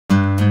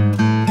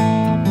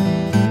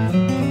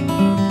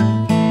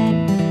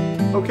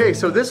Okay,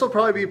 so this will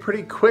probably be a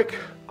pretty quick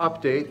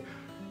update.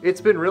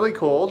 It's been really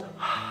cold.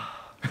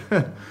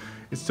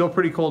 It's still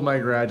pretty cold in my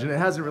garage, and it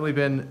hasn't really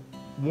been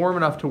warm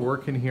enough to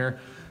work in here.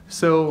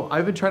 So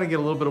I've been trying to get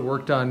a little bit of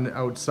work done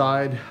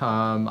outside.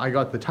 I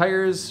got the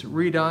tires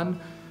redone,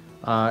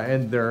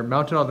 and they're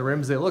mounted on the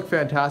rims. They look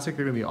fantastic.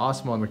 They're gonna be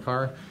awesome on the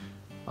car.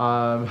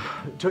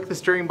 Took the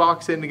steering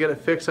box in to get it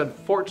fixed.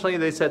 Unfortunately,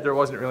 they said there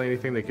wasn't really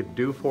anything they could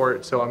do for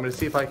it, so I'm gonna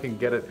see if I can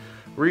get it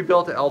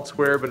rebuilt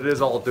elsewhere, but it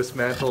is all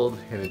dismantled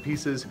and in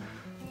pieces.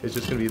 It's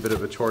just gonna be a bit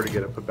of a chore to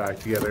get it put back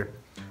together.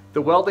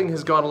 The welding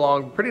has gone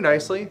along pretty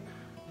nicely.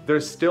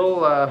 There's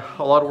still a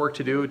lot of work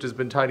to do, which has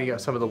been tidying up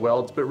some of the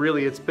welds, but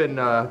really it's been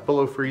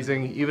below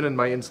freezing, even in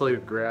my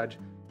insulated garage.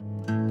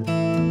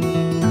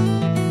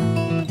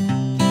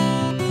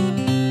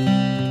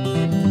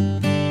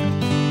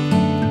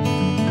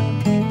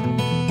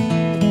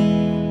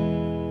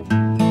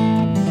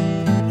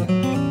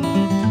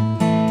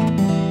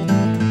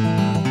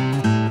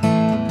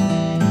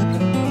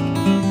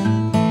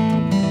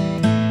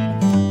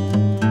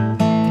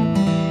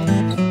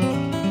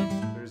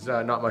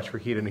 Not much for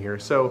heat in here.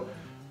 So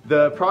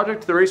the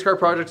race car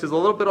project is a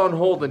little bit on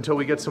hold until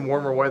we get some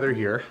warmer weather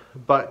here,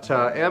 but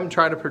am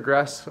trying to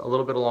progress a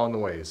little bit along the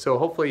way. So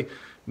hopefully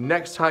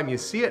next time you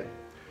see it,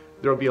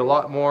 there'll be a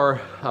lot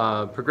more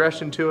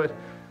progression to it.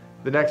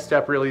 The next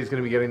step really is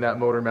going to be getting that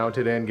motor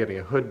mounted in, getting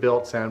a hood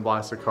built,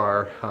 sandblast the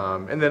car,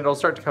 and then it'll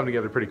start to come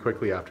together pretty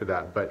quickly after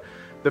that. But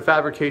the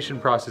fabrication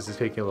process is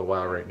taking a little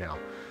while right now.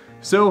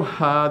 So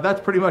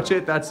that's pretty much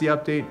it. That's the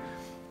update.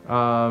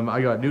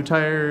 I got new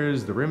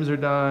tires, the rims are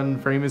done,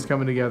 frame is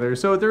coming together.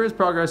 So there is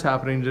progress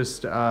happening,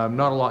 just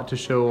not a lot to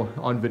show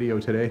on video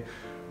today.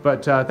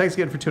 But thanks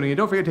again for tuning in.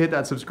 Don't forget to hit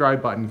that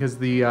subscribe button because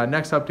the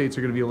next updates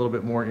are going to be a little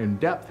bit more in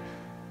depth.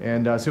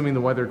 And assuming the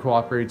weather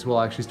cooperates,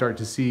 we'll actually start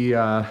to see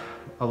a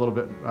little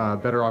bit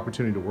better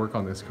opportunity to work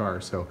on this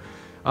car. So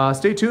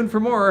stay tuned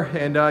for more,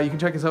 and you can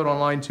check us out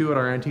online too at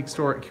our antique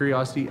store at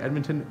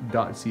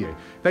curiosityedmonton.ca.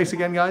 Thanks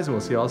again, guys, and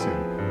we'll see you all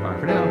soon. Bye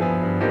for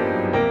now.